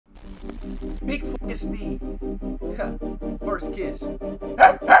Big fucking speed. First kiss. Bro,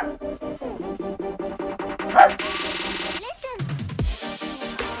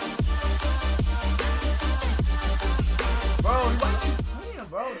 damn,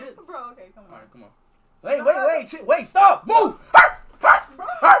 bro. Bro, okay, come on. Alright, come on. Wait, stop! Move!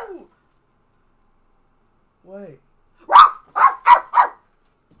 Bro! Wait.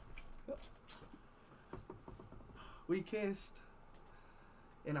 We kissed.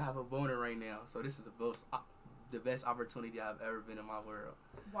 And I have a boner right now. So this is the best opportunity I've ever been in my world.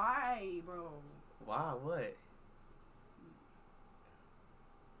 Why, bro? Why what?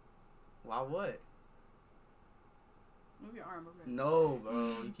 Why what? Move your arm over there. No, bro.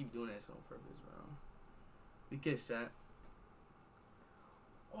 You keep doing that shit on purpose, bro. We kissed, chat.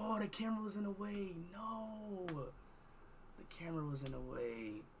 Oh, the camera was in the way. No. The camera was in the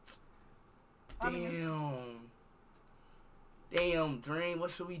way. Damn. Damn, Dream. What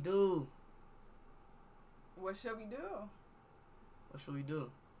should we do? What should we do? What should we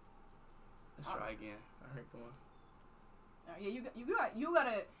do? Let's try again. Alright, come on. Yeah, you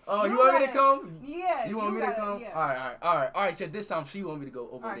gotta. Oh, you want me to come? Yeah. You want me to come? Yeah. All right. Chat. This time she want me to go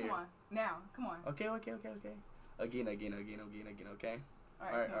over there. Come on. Now, come on. Okay. Again. Okay. All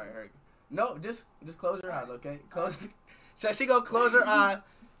right. No, just close her eyes, okay? Close. Chat. She gonna close her eyes.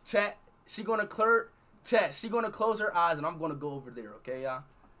 Chat. She gonna close her eyes, and I'm gonna go over there, okay, y'all?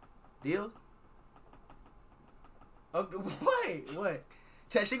 Deal? Okay. What?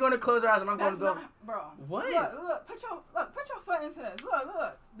 Chat. She gonna close her eyes, and I'm gonna go. Bro. What? Look. Put your foot into this.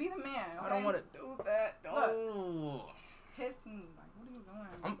 Look. Be the man. Okay? I don't want to do that. No. Kiss me. Like, what are you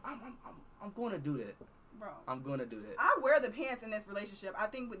doing? I'm gonna do that. Bro. I'm gonna do that. I wear the pants in this relationship. I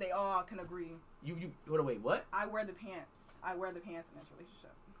think they all can agree. Wait, what? I wear the pants. I wear the pants in this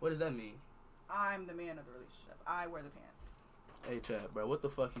relationship. What does that mean? I'm the man of the relationship. I wear the pants. Hey, Chad, bro, what the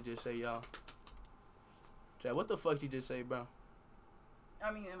fuck you just say, y'all? Chad, what the fuck you just say, bro?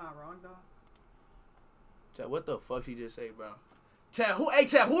 I mean, am I wrong though? Chad, what the fuck you just say, bro? Chad, who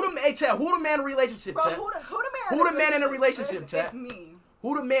the man in a relationship, bro, Chad? Who the man in a relationship, Chad? It's me.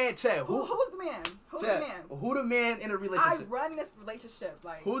 Who the man, Chad? Who's the man? Who's Chad, the man? who the man in a relationship? I run this relationship,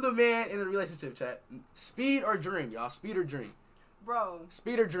 like. Who the man in a relationship, Chad? Speed or Dream, y'all? Speed or Dream? Bro.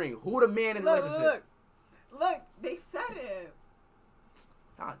 Speed or Dream? Who the man in a relationship? Look, they said it.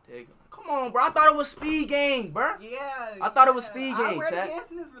 God damn. Come on, bro. I thought it was Speed Gang, bro. Yeah. I thought it was Speed Gang, I wear Chad. the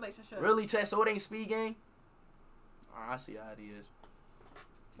pants in this relationship. Really, Chad? So it ain't Speed Gang? Alright, I see how it is.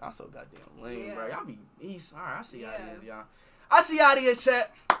 Y'all so goddamn lame, bro. Y'all be east. Alright, I see how it is, y'all. I see how it is, Chad.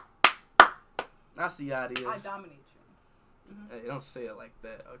 I see how it is. I dominate you. Hey, don't say it like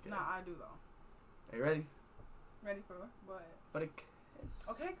that, okay? Nah, I do though. Hey, ready? Ready for what? For the kiss.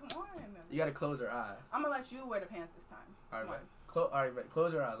 Okay, come on. You gotta close her eyes. I'm gonna let you wear the pants this time. Alright, right.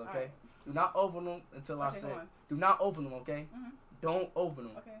 Close your eyes, okay? Right. Do not open them until I say. Do not open them, okay? Don't open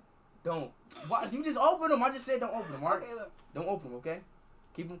them. Okay. Don't. Why? You just open them. I just said don't open them, alright? Okay, look. Don't open them, okay?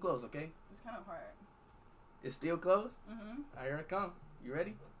 Keep them closed, okay? It's kind of hard. It's still closed? Mm-hmm. Alright, here I come. You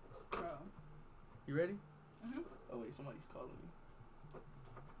ready? Bro. You ready? Mm-hmm. Oh, wait, somebody's calling me.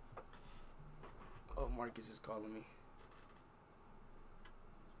 Oh, Marcus is calling me.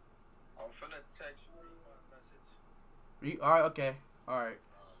 I'm finna text you my message. Alright, okay. Alright.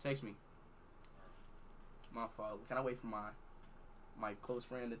 Text me. My fault. Can I wait for my close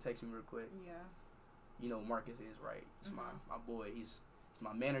friend to text me real quick? Yeah. You know, Marcus is right. It's my boy. He's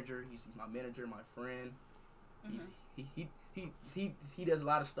my manager. He's my manager, my friend. He does a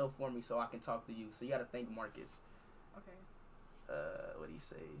lot of stuff for me so I can talk to you. So you gotta thank Marcus. Okay. What do you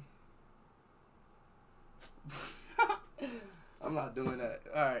say? I'm not doing that.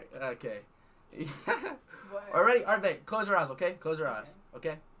 Alright, okay. Alright, babe. Close your eyes, okay? Close your eyes.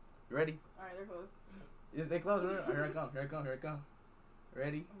 Okay? You ready? Alright, they're closed. Is they closed? Right, here I come.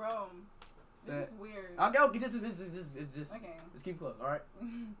 Ready? Bro, Set. this is weird. Okay, just keep close, alright?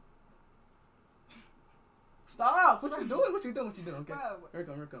 Stop! What you doing? Okay. Bro. Here it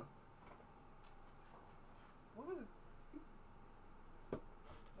come. What was it?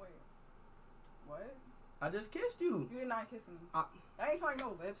 Wait. What? I just kissed you. You did not kiss me. I ain't finding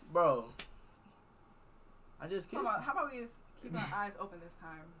no lips. Bro. I just kissed you. How about we just keep our eyes open this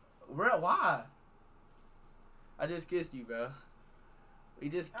time? Why? I just kissed you, bro. We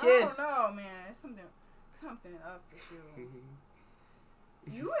just kissed. I don't know, man. It's something up with you.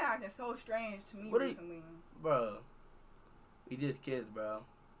 You acting so strange to me recently. Bro, we just kissed, bro.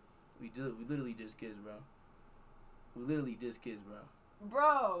 We literally just kissed, bro.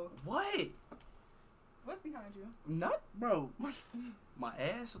 Bro. What? What's behind you? Bro. My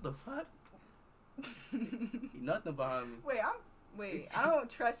ass? What the fuck? Nothing behind me. Wait, Wait, I don't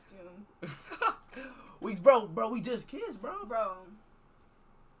trust you. we just kids, bro. Bro.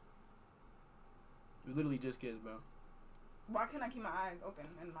 We literally just kids, bro. Why can't I keep my eyes open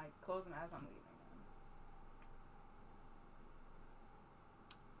and like close them as I'm leaving?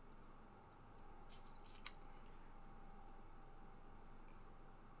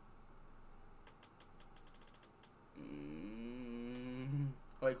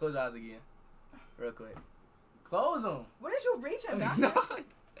 Wait, close your eyes again. Real quick. Close them. What did you reaching back? No,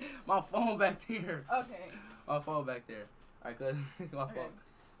 my phone back there. Okay. My phone back there. Alright, close my phone.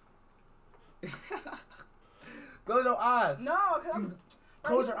 Close your eyes. No, cause I'm...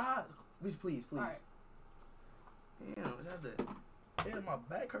 Close your eyes. Please. Alright. Damn, damn, my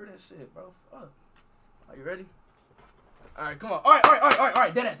back hurt and shit, bro. Fuck. Are you ready? Alright, come on.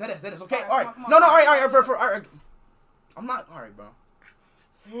 Alright. Dead ass, okay? Alright. No, alright. I'm not. Alright, bro.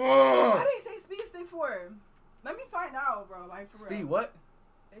 Why did they say speed stick for? Let me find out, bro. Like, for real. Speed what?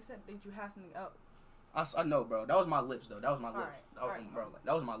 They said that you had something else. I know, bro. That was my lips, though. That was my lips. Alright, bro.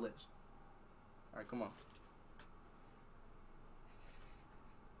 That was my lips. Alright, come on.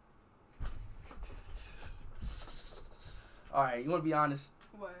 Alright, you wanna be honest?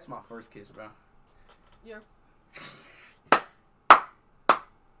 What? It's my first kiss, bro. Your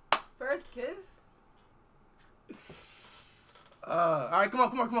first kiss? Alright, come on.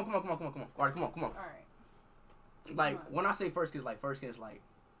 Alright, come on. Alright. Like, when I say first kiss, like,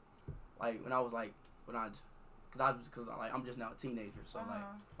 when I was like, cause I'm just now a teenager, so like,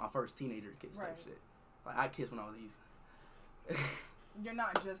 my first teenager kiss type shit. Like, I kissed when I was You're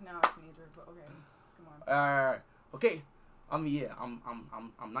not just now a teenager, but okay, come on. Okay. I mean, yeah, I'm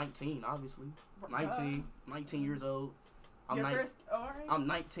 19, obviously. 19 years old. I'm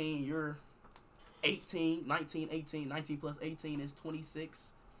 19, you're 18, 19 plus 18 is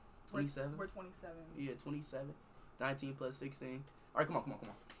 26, 27. We're 27. Yeah, 27. 19 plus 16. All right, come on. All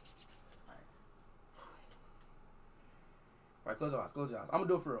right, close your eyes. I'm gonna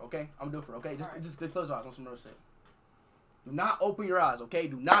do it for real, okay? Just close your eyes on some real shit. Do not open your eyes, okay?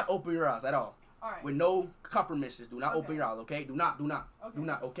 Do not open your eyes at all. All right. With no compromises. Do not open your eyes, okay? Do not.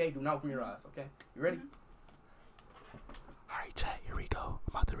 Okay. Do not open your eyes, okay? You ready? Alright, chat, here we go.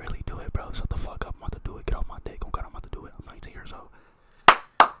 I'm about to really do it, bro. Shut the fuck up. I'm about to do it. Get off my dick. Oh God, I'm about to do it. I'm 19 years old.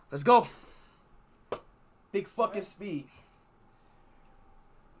 Let's go. Big fucking speed.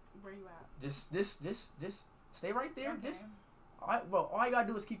 Where you at? Just stay right there. Okay. All you gotta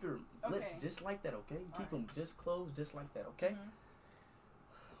do is keep your lips just like that, okay? Keep them just closed, just like that, okay?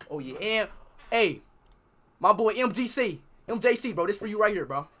 Oh yeah, and hey, my boy MJC, bro. This for you right here,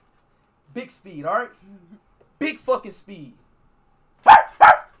 bro. Big speed, all right? Big fucking speed.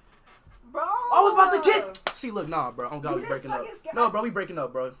 Bro, I was about to kiss. See, look, nah, bro. Oh God, we breaking up. No, bro, we breaking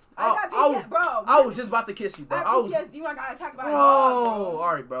up, bro. I was just about to kiss you, bro. I got PTSD when I got attacked by a dog, bro.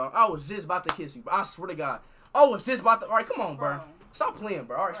 All right, bro. I was just about to kiss you, bro. I swear to God. I was just about to. All right, come on, bro. Stop playing,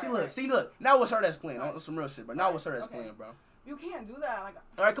 bro. All right, see, look. Now it's her that's playing on some real shit, bro. Now it's her that's playing, bro. You can't do that. Like.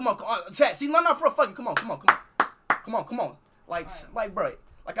 All right, come on, chat. See, not for a fucking. Come on. Like, bro.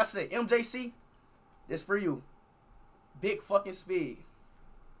 Like I said, MJC, this for you. Big fucking speed.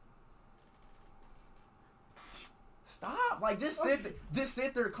 Stop. Like, just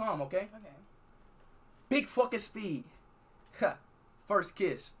sit there calm, okay? Okay. Big fucking speed. First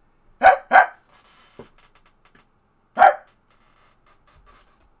kiss.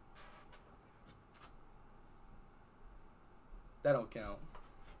 That don't count.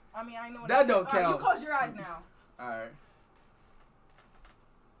 I mean, I know. That don't count. Right, you close your eyes now. All right.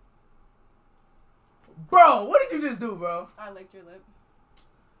 Bro, what did you just do, bro? I licked your lip.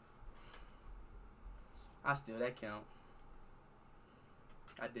 That count.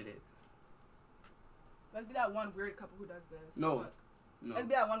 I did it. Let's be that one weird couple who does this. No. Look. No. Let's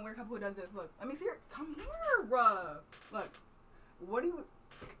be that one weird couple who does this. Look. Let me see her. Come here, bruh. Look. What are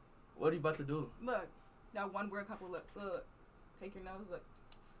you about to do? Look. That one weird couple. Look. Take your nose. Look.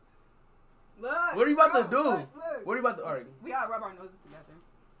 Look. What are you about to do? Look. What are you about to argue? We gotta rub our noses together.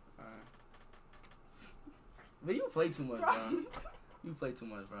 Alright. But you play too much, bro. You play too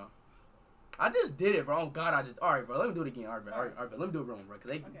much, bro. I just did it, bro. Oh God, alright, bro. Let me do it again. Alright, bro. Let me do it wrong, bro.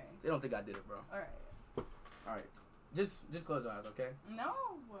 Cause they don't think I did it, bro. Alright. Just close your eyes, okay? No.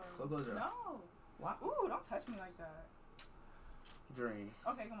 Close your eyes. No. Why? Ooh, don't touch me like that. Dream.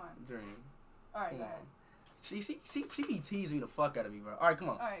 Okay, come on. Dream. Alright, Come go ahead. on. She be teasing the fuck out of me, bro. Alright, come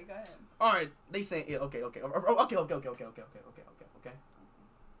on. Alright, go ahead. Alright, they saying it. Okay.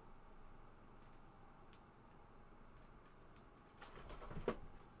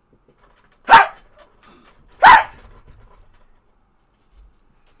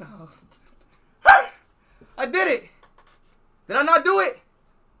 I did it. Did I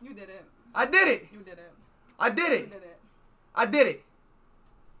You did it. I did it. You did it. I did it. You did it. I did it.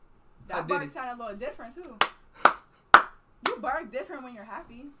 That bark sounded a little different too. You bark different when you're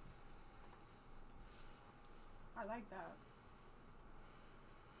happy. I like that.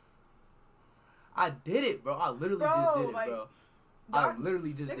 I did it, bro. I literally just did it, bro. I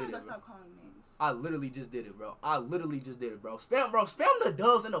literally just did it, bro. Stop calling names. I literally just did it, bro. I literally just did it, bro. Spam the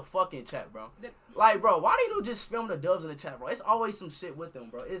doves in the fucking chat, bro. Like, bro, why do you just spam the doves in the chat, bro? It's always some shit with them,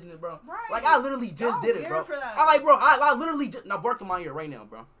 bro, isn't it, bro? Right. Like, I literally just did it, bro. For that. I literally just, now bark in my ear right now,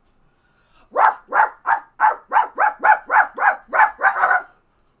 bro. You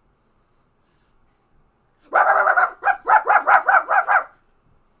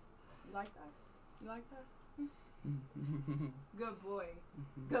like that? You like that? Good boy.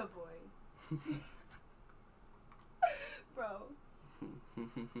 Good boy. Bro.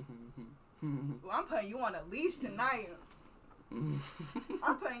 Well, I'm putting you on a leash tonight.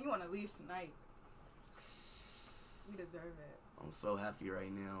 I'm putting you on a leash tonight. You deserve it. I'm so happy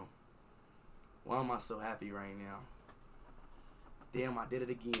right now. Why am I so happy right now? Damn, I did it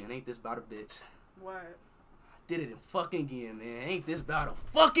again. Ain't this about a bitch? What? I did it fucking again, man. Ain't this about a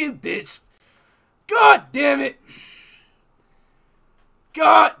fucking bitch? God damn it.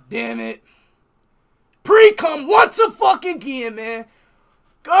 God damn it. Pre-cum once a fucking again, man.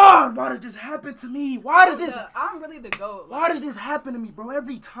 God, why does this happen to me? Why does this... I'm really the GOAT. Why does this happen to me, bro?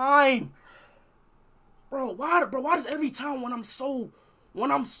 Every time. Bro, why does every time when I'm so,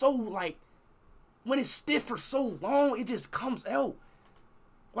 like, when it's stiff for so long, it just comes out?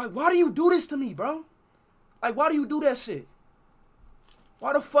 Like, why do you do this to me, bro? Like, why do you do that shit?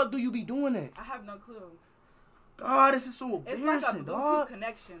 Why the fuck do you be doing that? I have no clue. God, this is so embarrassing, It's like a Bluetooth dog.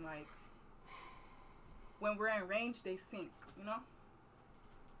 connection, like, when we're in range, they sync, you know?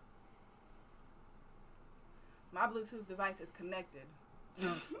 My Bluetooth device is connected.